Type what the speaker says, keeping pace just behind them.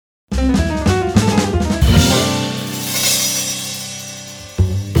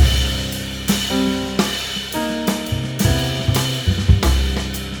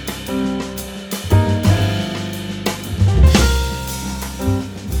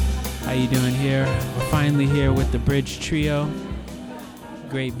How you doing here? We're finally here with the Bridge Trio.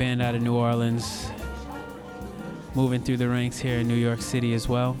 Great band out of New Orleans. Moving through the ranks here in New York City as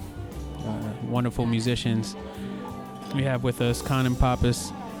well. Wonderful musicians. We have with us Conan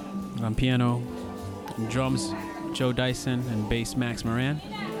Pappas on piano, and drums Joe Dyson, and bass Max Moran.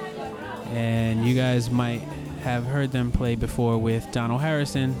 And you guys might have heard them play before with Donald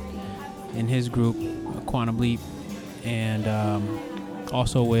Harrison in his group, Quantum Leap, and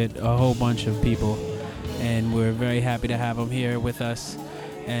also with a whole bunch of people. And we're very happy to have them here with us.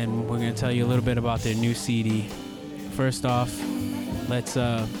 And we're going to tell you a little bit about their new CD. First off, let's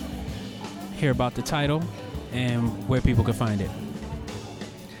hear about the title and where people can find it.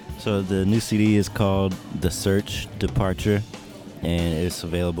 So the new CD is called The Search Departure, and it's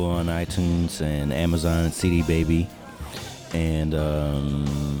available on iTunes and Amazon and CD Baby. And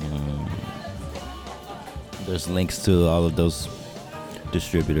there's links to all of those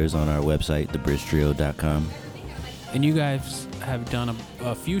distributors on our website, thebridgetrio.com. And you guys have done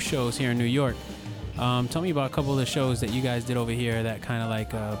a few shows here in New York. Tell me about a couple of the shows that you guys did over here that kind of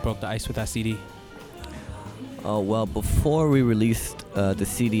like broke the ice with that CD. Well, before we released the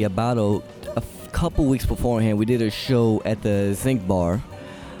CD, about a couple weeks beforehand, we did a show at the Zinc Bar,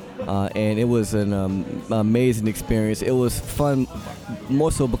 and it was an amazing experience. It was fun,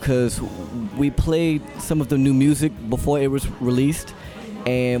 more so because we played some of the new music before it was released,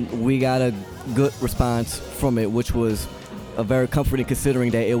 and we got a good response from it, which was very comforting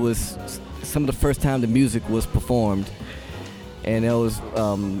considering that it was some of the first time the music was performed. And it was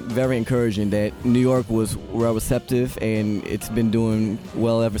very encouraging that New York was well receptive, and it's been doing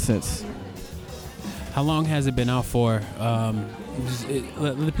well ever since. How long has it been out for?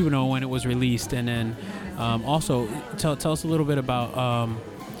 Let the people know when it was released, and then also tell us a little bit about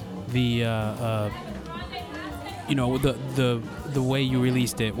the way you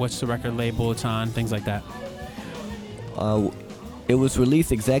released it. What's the record label it's on? Things like that. It was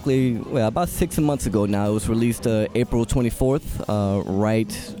released about 6 months ago now. It was released April 24th,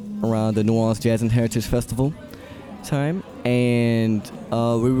 right around the New Orleans Jazz and Heritage Festival time. And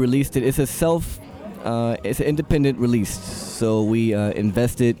we released it. It's it's an independent release. So we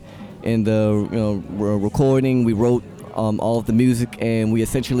invested in the recording. We wrote all of the music, and we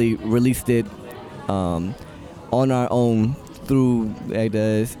essentially released it on our own through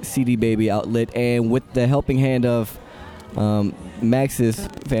the CD Baby outlet, and with the helping hand of Max's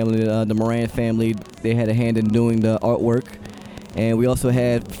family, the Moran family. They had a hand in doing the artwork, and we also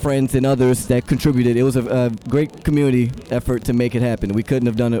had friends and others that contributed. It was a great community effort to make it happen. We couldn't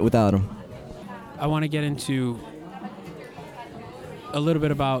have done it without them. I want to get into a little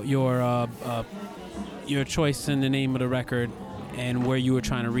bit about your choice in the name of the record and where you were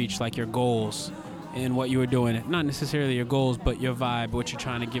trying to reach, like your goals and what you were doing. Not necessarily your goals, but your vibe, what you're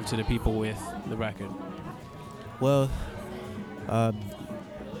trying to give to the people with the record. Well,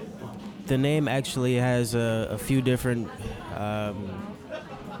 the name actually has a few different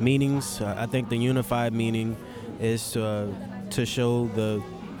meanings. I think the unified meaning is to show the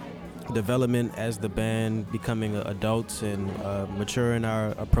development as the band becoming adults and mature in our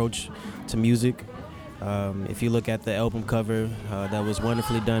approach to music. If you look at the album cover, that was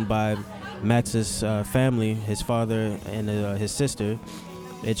wonderfully done by Max's family, his father and his sister.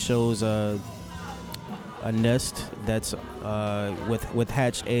 It shows a nest that's with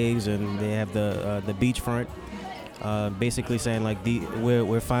hatched eggs, and they have the beachfront, basically saying like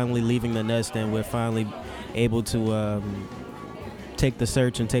we're finally leaving the nest, and we're finally able to take the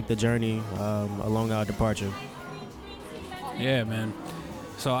search and take the journey along our departure. Yeah, man.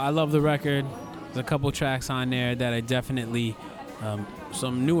 So I love the record. There's a couple tracks on there that are definitely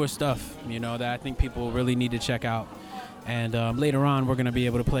some newer stuff, that I think people really need to check out. And later on, we're going to be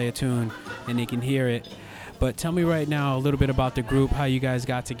able to play a tune and they can hear it. But tell me right now a little bit about the group, how you guys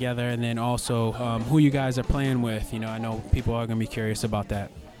got together, and then also who you guys are playing with. I know people are going to be curious about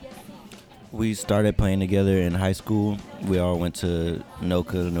that. We started playing together in high school. We all went to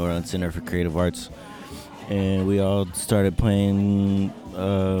NOCA, New Orleans Center for Creative Arts, and we all started playing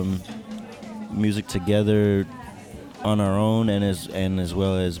music together on our own, and as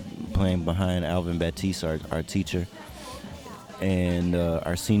well as playing behind Alvin Baptiste, our teacher. And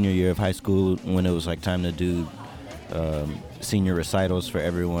our senior year of high school, when it was like time to do senior recitals for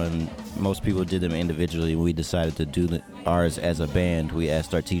everyone, most people did them individually. We decided to do ours as a band. We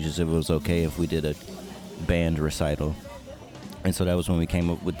asked our teachers if it was okay if we did a band recital. And so that was when we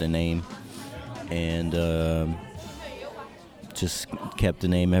came up with the name, and just kept the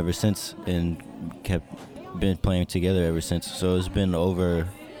name ever since, and been playing together ever since. So it's been over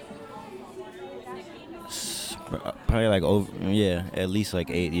Probably like at least like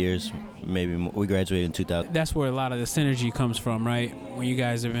 8 years, maybe more. We graduated in 2000. That's where a lot of the synergy comes from, right? When you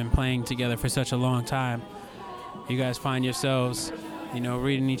guys have been playing together for such a long time, you guys find yourselves,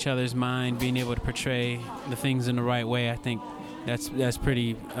 reading each other's mind, being able to portray the things in the right way. I think that's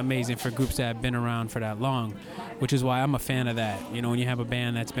pretty amazing for groups that have been around for that long, which is why I'm a fan of that. When you have a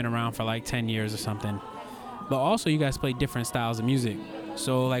band that's been around for like 10 years or something. But also you guys play different styles of music.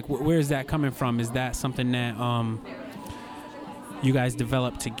 So like where is that coming from? Is that something that you guys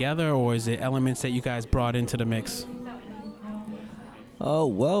developed together, or is it elements that you guys brought into the mix? Oh,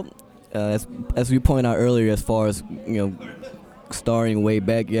 well, as we pointed out earlier, as far as, starting way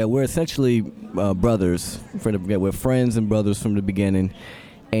back, we're essentially brothers. We're friends and brothers from the beginning.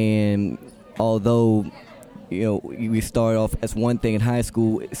 And although, we started off as one thing in high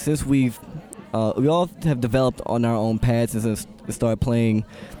school, since we all have developed on our own paths and started playing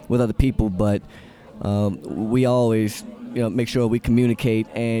with other people, but we always, make sure we communicate,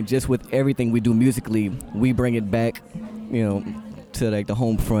 and just with everything we do musically, we bring it back, to like the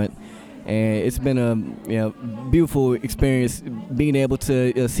home front. And it's been a beautiful experience being able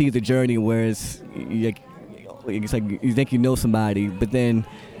to see the journey where it's like you think you know somebody, but then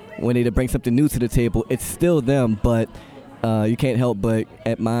when they bring something new to the table, it's still them, but you can't help but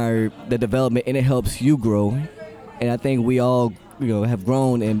admire the development, and it helps you grow. And I think we all have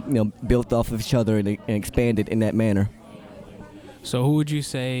grown and built off of each other and expanded in that manner. So who would you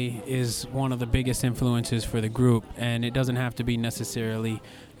say is one of the biggest influences for the group? And it doesn't have to be necessarily,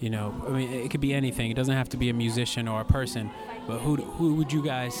 it could be anything. It doesn't have to be a musician or a person. But who would you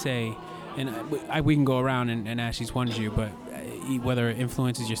guys say, and we can go around and ask each one of you, but whether it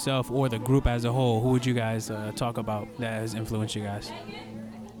influences yourself or the group as a whole, who would you guys talk about that has influenced you guys?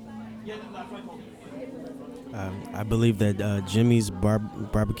 I believe that Jimmy's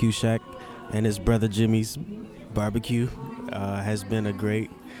Barbecue Shack and his brother Jimmy's Barbecue has been a great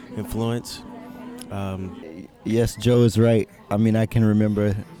influence. Yes, Joe is right. I mean, I can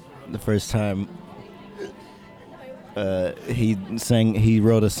remember the first time he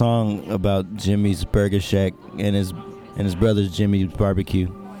wrote a song about Jimmy's Burger Shack and his brother's Jimmy's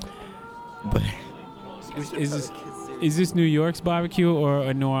Barbecue. But is this New York's barbecue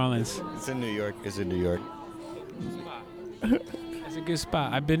or New Orleans? It's in New York. It's in New York. It's a good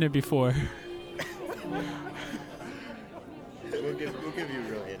spot. I've been there before. We'll give you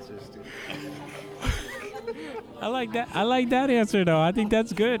real answers, too. I like that answer, though. I think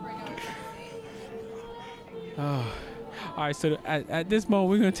that's good. Oh. All right, so at this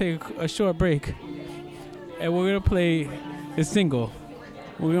moment, we're going to take a short break. And we're going to play the single.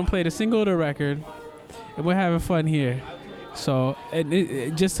 We're going to play the single of the record. And we're having fun here. So,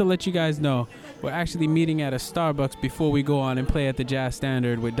 just to let you guys know, we're actually meeting at a Starbucks before we go on and play at the Jazz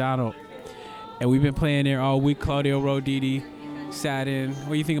Standard with Donald. And we've been playing there all week. Claudio Roditi sat in.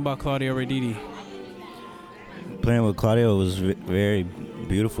 What do you think about Claudio Roditi? Playing with Claudio was very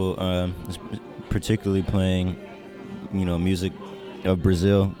beautiful, particularly playing, music of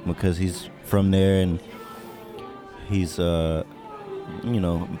Brazil, because he's from there and he's, part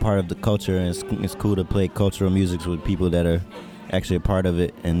of the culture, and it's cool to play cultural music with people that are actually a part of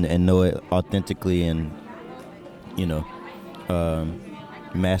it and know it authentically and,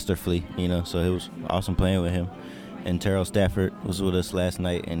 masterfully, so it was awesome playing with him. And Terrell Stafford was with us last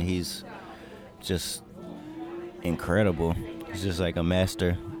night, and he's just incredible. He's just like a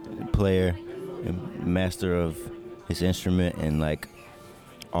master player, and master of his instrument, and like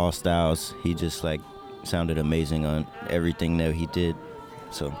all styles. He just like sounded amazing on everything that he did.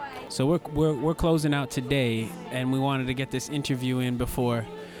 So we're closing out today, and we wanted to get this interview in before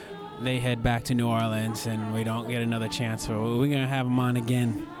they head back to New Orleans and we don't get another chance. So we're gonna have them on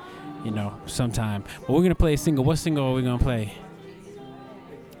again, sometime. But we're gonna play a single. What single are we gonna play?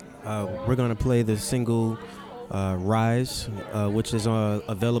 We're gonna play the single "Rise," which is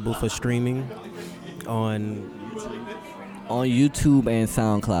available for streaming on YouTube and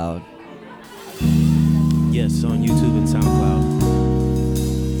SoundCloud. Yes, on YouTube and SoundCloud.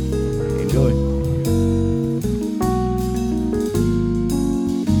 Enjoy.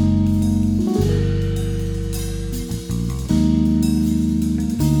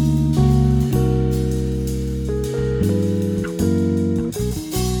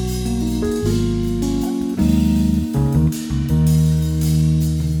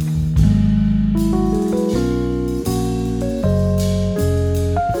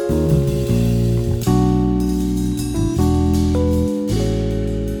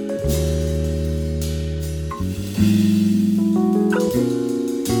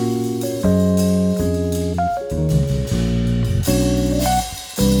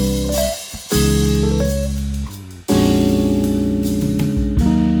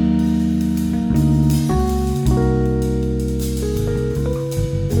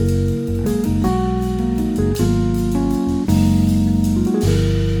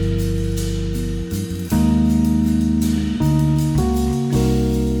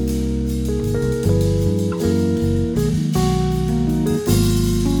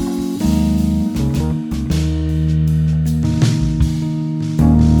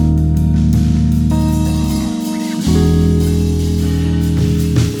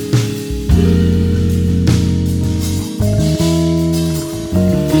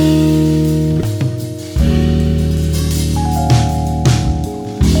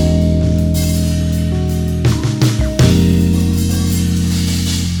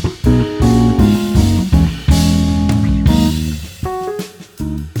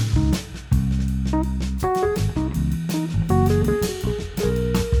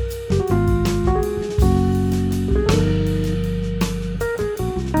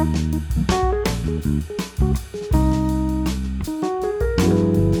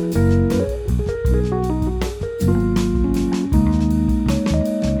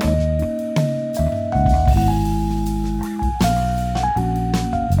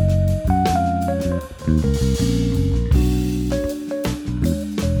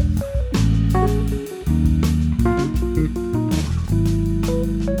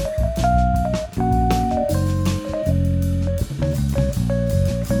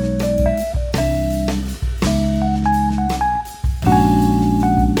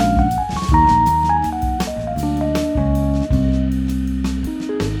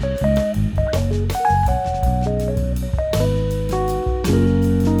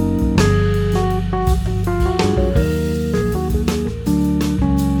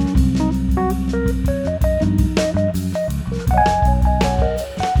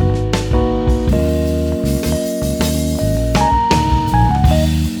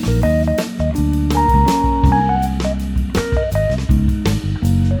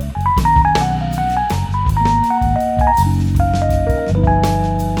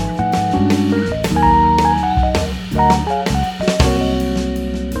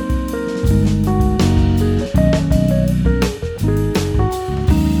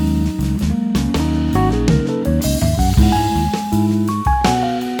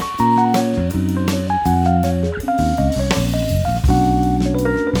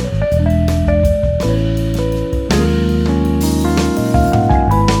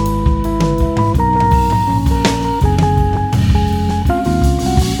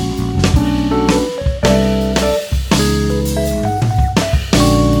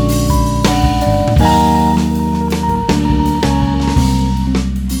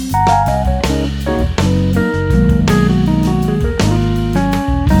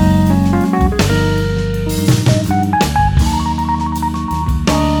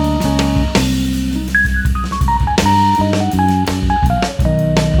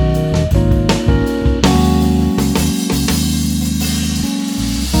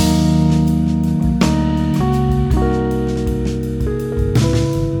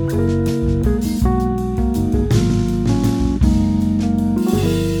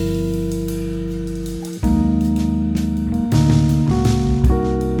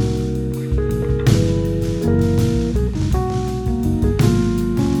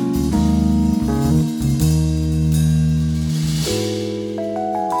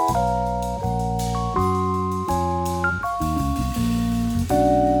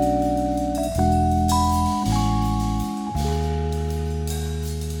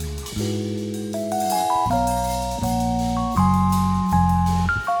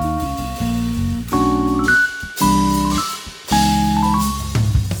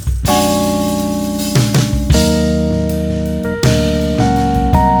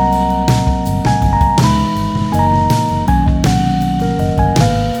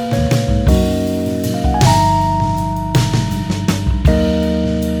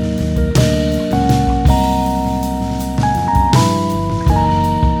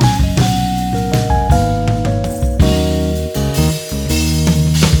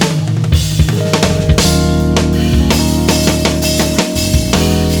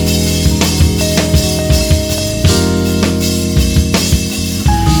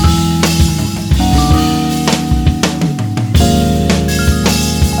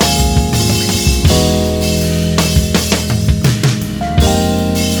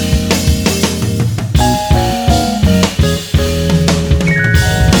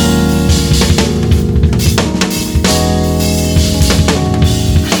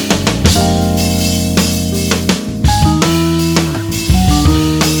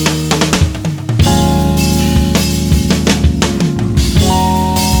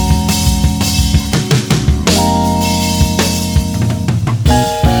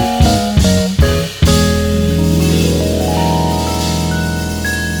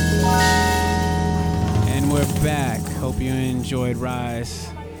 enjoyed Rise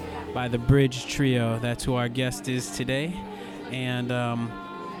by the Bridge Trio. That's who our guest is today. And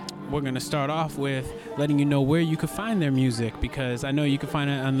we're going to start off with letting you know where you could find their music, because I know you can find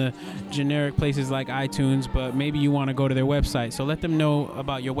it on the generic places like iTunes, but maybe you want to go to their website. So let them know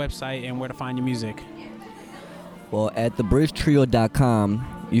about your website and where to find your music. Well, at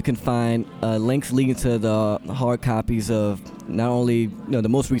thebridgetrio.com, you can find links leading to the hard copies of not only the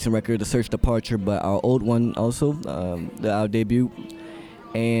most recent record, The Search Departure, but our old one also, our debut.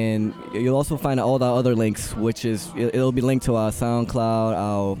 And you'll also find all the other links, which is, it'll be linked to our SoundCloud,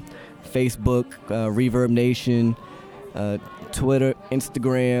 our Facebook, Reverb Nation, Twitter,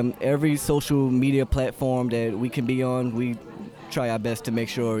 Instagram, every social media platform that we can be on. We try our best to make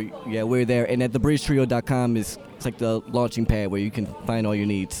sure, we're there. And at thebridgetrio.com it's like the launching pad where you can find all your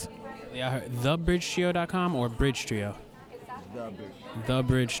needs. Yeah, I heard thebridgetrio.com or Bridge Trio?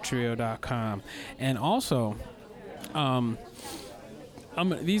 Thebridgetrio.com. And also,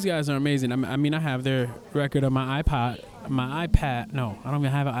 these guys are amazing. I mean, I have their record on my iPad. No, I don't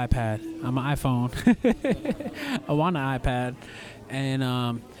even have an iPad. On my iPhone. I want an iPad. And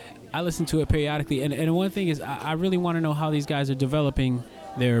I listen to it periodically. And one thing is, I really want to know how these guys are developing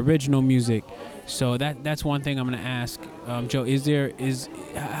their original music. So that's one thing I'm going to ask. Joe,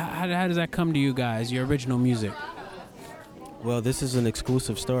 how does that come to you guys, your original music? Well, this is an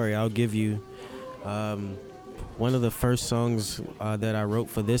exclusive story. I'll give you one of the first songs that I wrote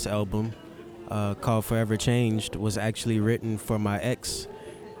for this album, called Forever Changed, was actually written for my ex.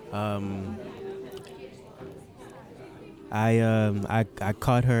 I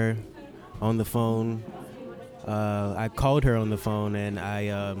caught her on the phone. I called her on the phone, and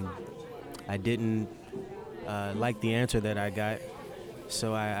I didn't like the answer that I got,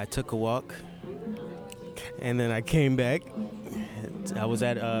 so I took a walk, and then I came back. I was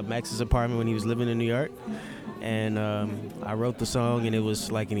at Max's apartment when he was living in New York, and I wrote the song, and it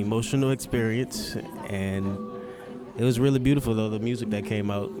was like an emotional experience, and it was really beautiful, though, the music that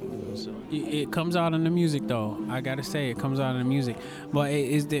came out. So. It comes out in the music, though. I gotta say, it comes out in the music. But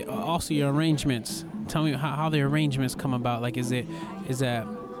is there also your arrangements? Tell me how the arrangements come about. Like, is that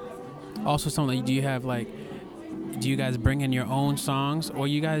also something? Do you have do you guys bring in your own songs, or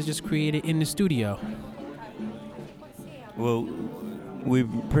you guys just create it in the studio? Well, we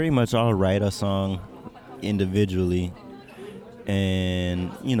pretty much all write a song individually,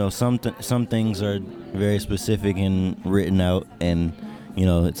 and some things are very specific and written out, and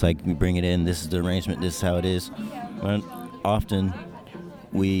it's like we bring it in, this is the arrangement, this is how it is. But often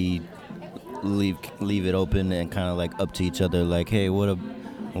we leave it open and kind of like up to each other, like, hey, what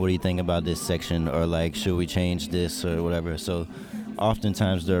do you think about this section, or like, should we change this or whatever. So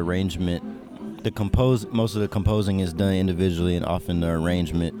oftentimes the arrangement, most of the composing is done individually, and often the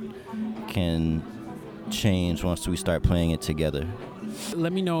arrangement can change once we start playing it together.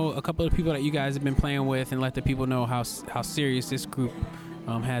 Let me know a couple of people that you guys have been playing with, and let the people know how serious this group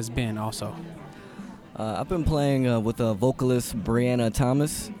has been also. I've been playing with vocalist Brianna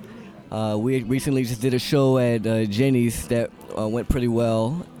Thomas. We recently just did a show at Jenny's that went pretty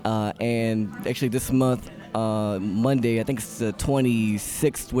well, and actually this month, Monday, I think it's the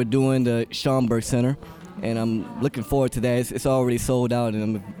 26th, we're doing the Schomburg Center, and I'm looking forward to that. It's already sold out,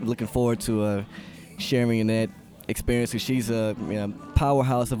 and I'm looking forward to sharing in that experience. 'Cause she's a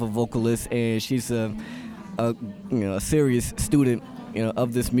powerhouse of a vocalist, and she's a serious student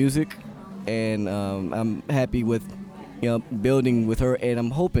of this music. And I'm happy with building with her, and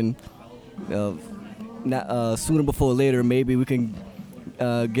I'm hoping not sooner before later maybe we can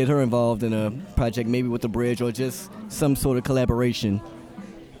get her involved in a project, maybe with the Bridge or just some sort of collaboration.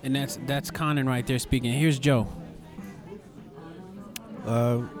 And that's Conan right there speaking. Here's Joe.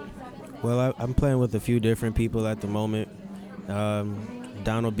 Well, I'm playing with a few different people at the moment.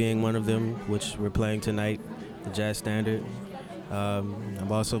 Donald being one of them, which we're playing tonight, the Jazz Standard.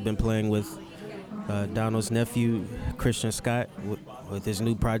 I've also been playing with Donald's nephew, Christian Scott, with his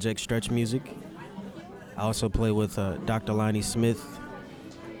new project, Stretch Music. I also play with Dr. Lonnie Smith,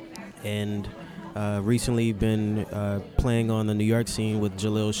 and recently been playing on the New York scene with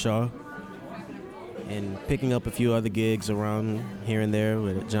Jalil Shaw, and picking up a few other gigs around here and there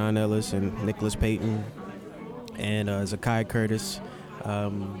with John Ellis and Nicholas Payton and Zakai Curtis,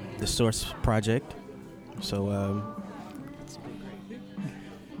 the Source Project. So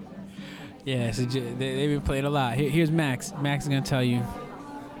yeah, so they've been playing a lot. Here's Max. Max is gonna tell you.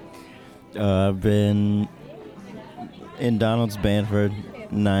 I've been in Donald's band for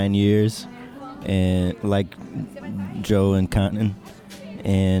 9 years, and like Joe and Conan,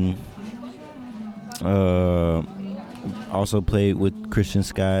 and also played with Christian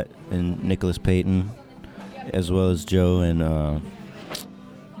Scott and Nicholas Payton, as well as Joe and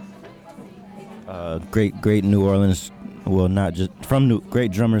great New Orleans. Well, not just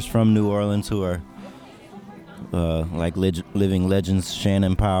great drummers from New Orleans who are like living legends.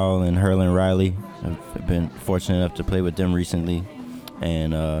 Shannon Powell and Herlin Riley. I've been fortunate enough to play with them recently,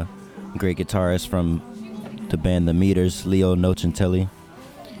 and great guitarist from the band The Meters, Leo Nocentelli,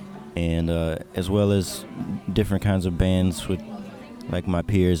 and as well as different kinds of bands with like my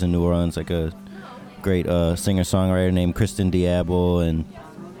peers in New Orleans, like a great singer-songwriter named Kristen Diable, and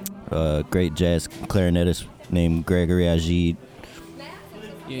great jazz clarinetist named Gregory Ajid.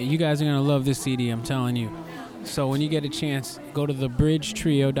 Yeah, you guys are going to love this CD, I'm telling you. So when you get a chance, go to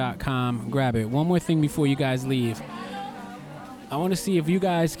thebridgetrio.com, grab it. One more thing before you guys leave. I want to see if you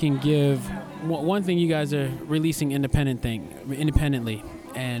guys can give one thing. You guys are releasing independently,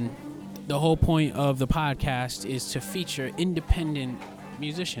 and the whole point of the podcast is to feature independent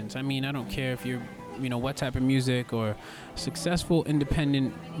musicians. I mean, I don't care if you're, what type of music, or successful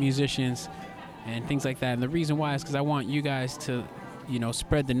independent musicians and things like that. And the reason why is because I want you guys to,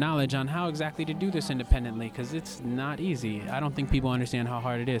 spread the knowledge on how exactly to do this independently, because it's not easy. I don't think people understand how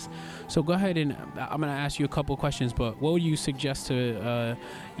hard it is. So go ahead, and I'm going to ask you a couple questions, but what would you suggest to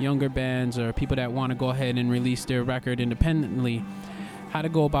younger bands or people that want to go ahead and release their record independently, how to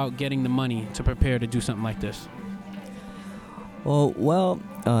go about getting the money to prepare to do something like this? Well,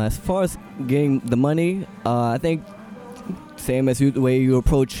 as far as getting the money, I think same as the way you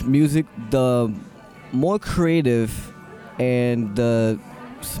approach music, the more creative and the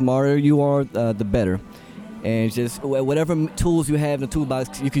smarter you are, the better. And just whatever tools you have in the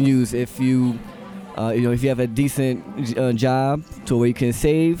toolbox you can use. If you if you have a decent job to where you can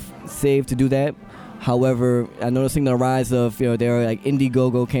save to do that. However, I'm noticing the rise of there are like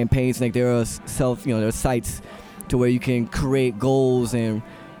Indiegogo campaigns, like there are there are sites to where you can create goals and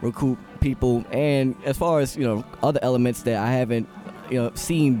recruit people. And as far as other elements that I haven't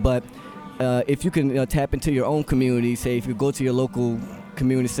seen, but if you can tap into your own community, say if you go to your local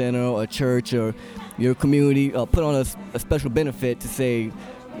community center or church or your community, put on a special benefit to say,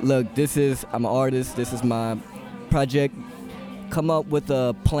 look, I'm an artist, this is my project. Come up with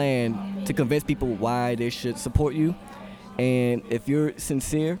a plan to convince people why they should support you. And if you're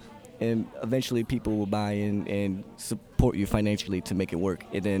sincere, and eventually people will buy in and support you financially to make it work.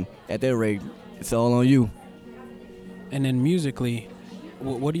 And then at their rate, it's all on you. And then musically,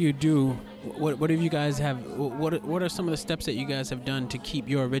 what do you do? What have you guys have? What are some of the steps that you guys have done to keep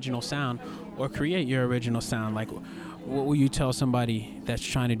your original sound or create your original sound? Like, what will you tell somebody that's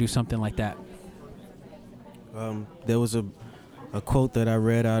trying to do something like that? There was a quote that I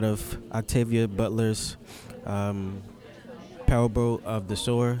read out of Octavia Butler's Parable of the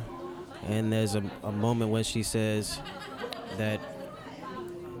Sower, and there's a moment when she says that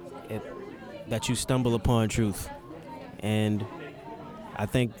you stumble upon truth, and I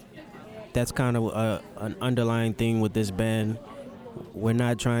think that's kind of an underlying thing with this band. We're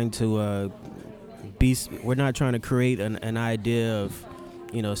not trying to we're not trying to create an idea of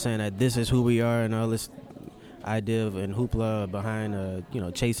saying that this is who we are and all this idea of and hoopla behind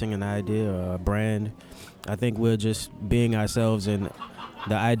chasing an idea or a brand. I think we're just being ourselves, and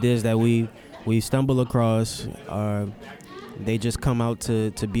the ideas that we stumble across are they just come out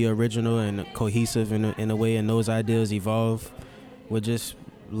to be original and cohesive in a way, and those ideas evolve. We're just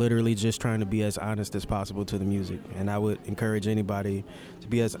literally just trying to be as honest as possible to the music, and I would encourage anybody to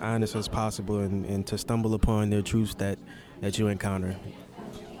be as honest as possible and to stumble upon their truths that you encounter.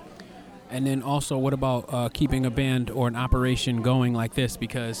 And then also, what about keeping a band or an operation going like this?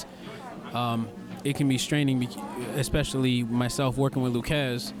 Because it can be straining, especially myself working with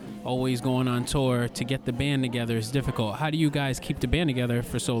Lucas, always going on tour. To get the band together is difficult. How do you guys keep the band together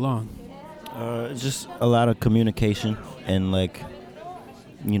for so long? Just a lot of communication and like,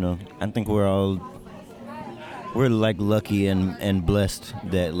 I think we're like lucky and blessed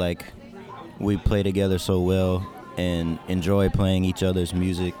that like we play together so well and enjoy playing each other's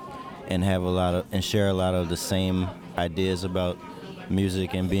music and share a lot of the same ideas about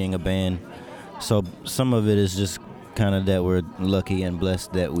music and being a band. So some of it is just kind of that we're lucky and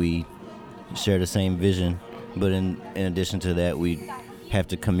blessed that we share the same vision, but in addition to that, we have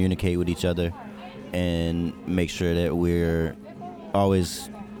to communicate with each other and make sure that we're always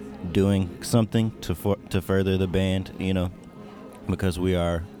doing something to further the band, because we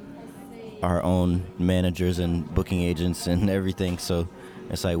are our own managers and booking agents and everything. So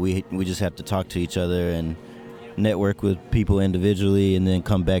it's like we just have to talk to each other and network with people individually, and then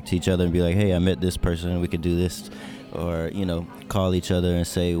come back to each other and be like, hey, I met this person, we could do this, or call each other and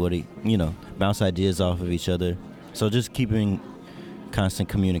say bounce ideas off of each other. So just keeping constant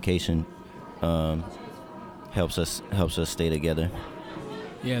communication helps us stay together.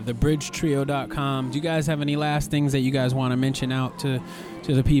 Yeah, thebridgetrio.com. Do you guys have any last things that you guys want to mention out to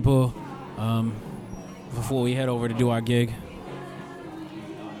the people before we head over to do our gig?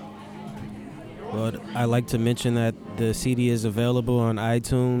 Well, I'd like to mention that the CD is available on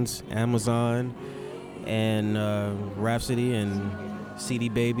iTunes, Amazon, and Rhapsody and CD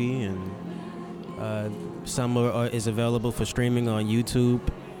Baby, and some is available for streaming on YouTube,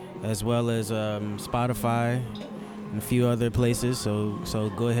 as well as Spotify and a few other places.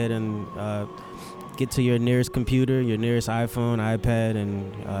 So go ahead and get to your nearest computer, your nearest iPhone, iPad,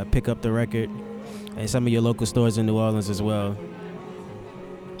 and pick up the record, and some of your local stores in New Orleans as well.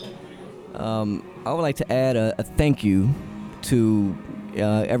 I would like to add a thank you to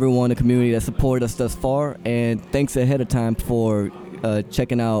everyone in the community that supported us thus far, and thanks ahead of time for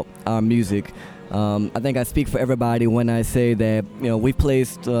checking out our music. I think I speak for everybody when I say that we've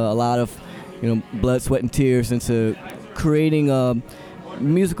placed a lot of blood, sweat, and tears into creating a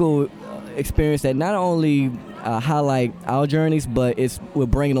musical experience that not only highlight our journeys, but we're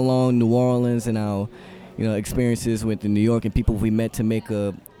bringing along New Orleans and our experiences with New York and people we met to make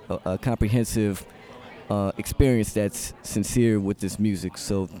a comprehensive experience that's sincere with this music.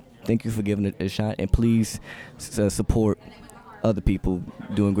 So thank you for giving it a shot, and please support other people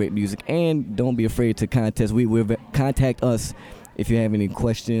doing great music, and don't be afraid to contact us if you have any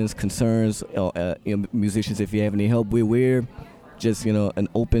questions, concerns, or musicians, if you have any help. We're just an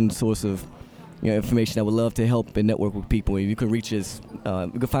open source of information. I would love to help and network with people. And you can reach us.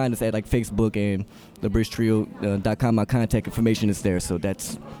 You can find us at like Facebook and thebridgetrio.com. My contact information is there. So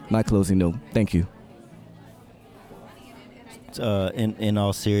that's my closing note. Thank you. In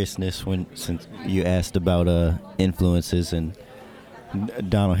all seriousness, since you asked about influences, and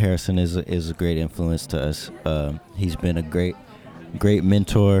Donald Harrison is a great influence to us. He's been a great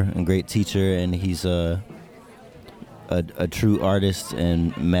mentor and great teacher, and he's a true artist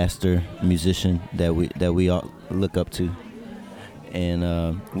and master musician that we all look up to,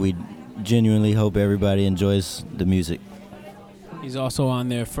 and we genuinely hope everybody enjoys the music. He's also on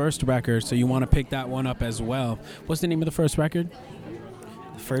their first record, so you want to pick that one up as well. What's the name of the first record?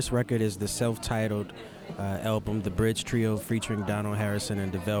 The first record is the self-titled album, The Bridge Trio, featuring Donald Harrison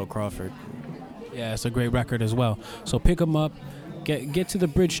and DeVell Crawford. Yeah, it's a great record as well. So pick them up. Get to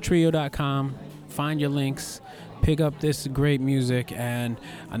thebridgetrio.com. Find your links. Pick up this great music, and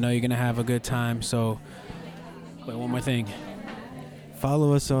I know you're going to have a good time. So, wait, one more thing.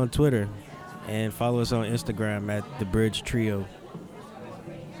 Follow us on Twitter and follow us on Instagram at The Bridge Trio.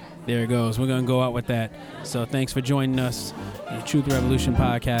 There it goes. We're going to go out with that. So thanks for joining us in the Truth Revolution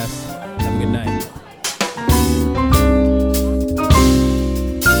podcast. Have a good night.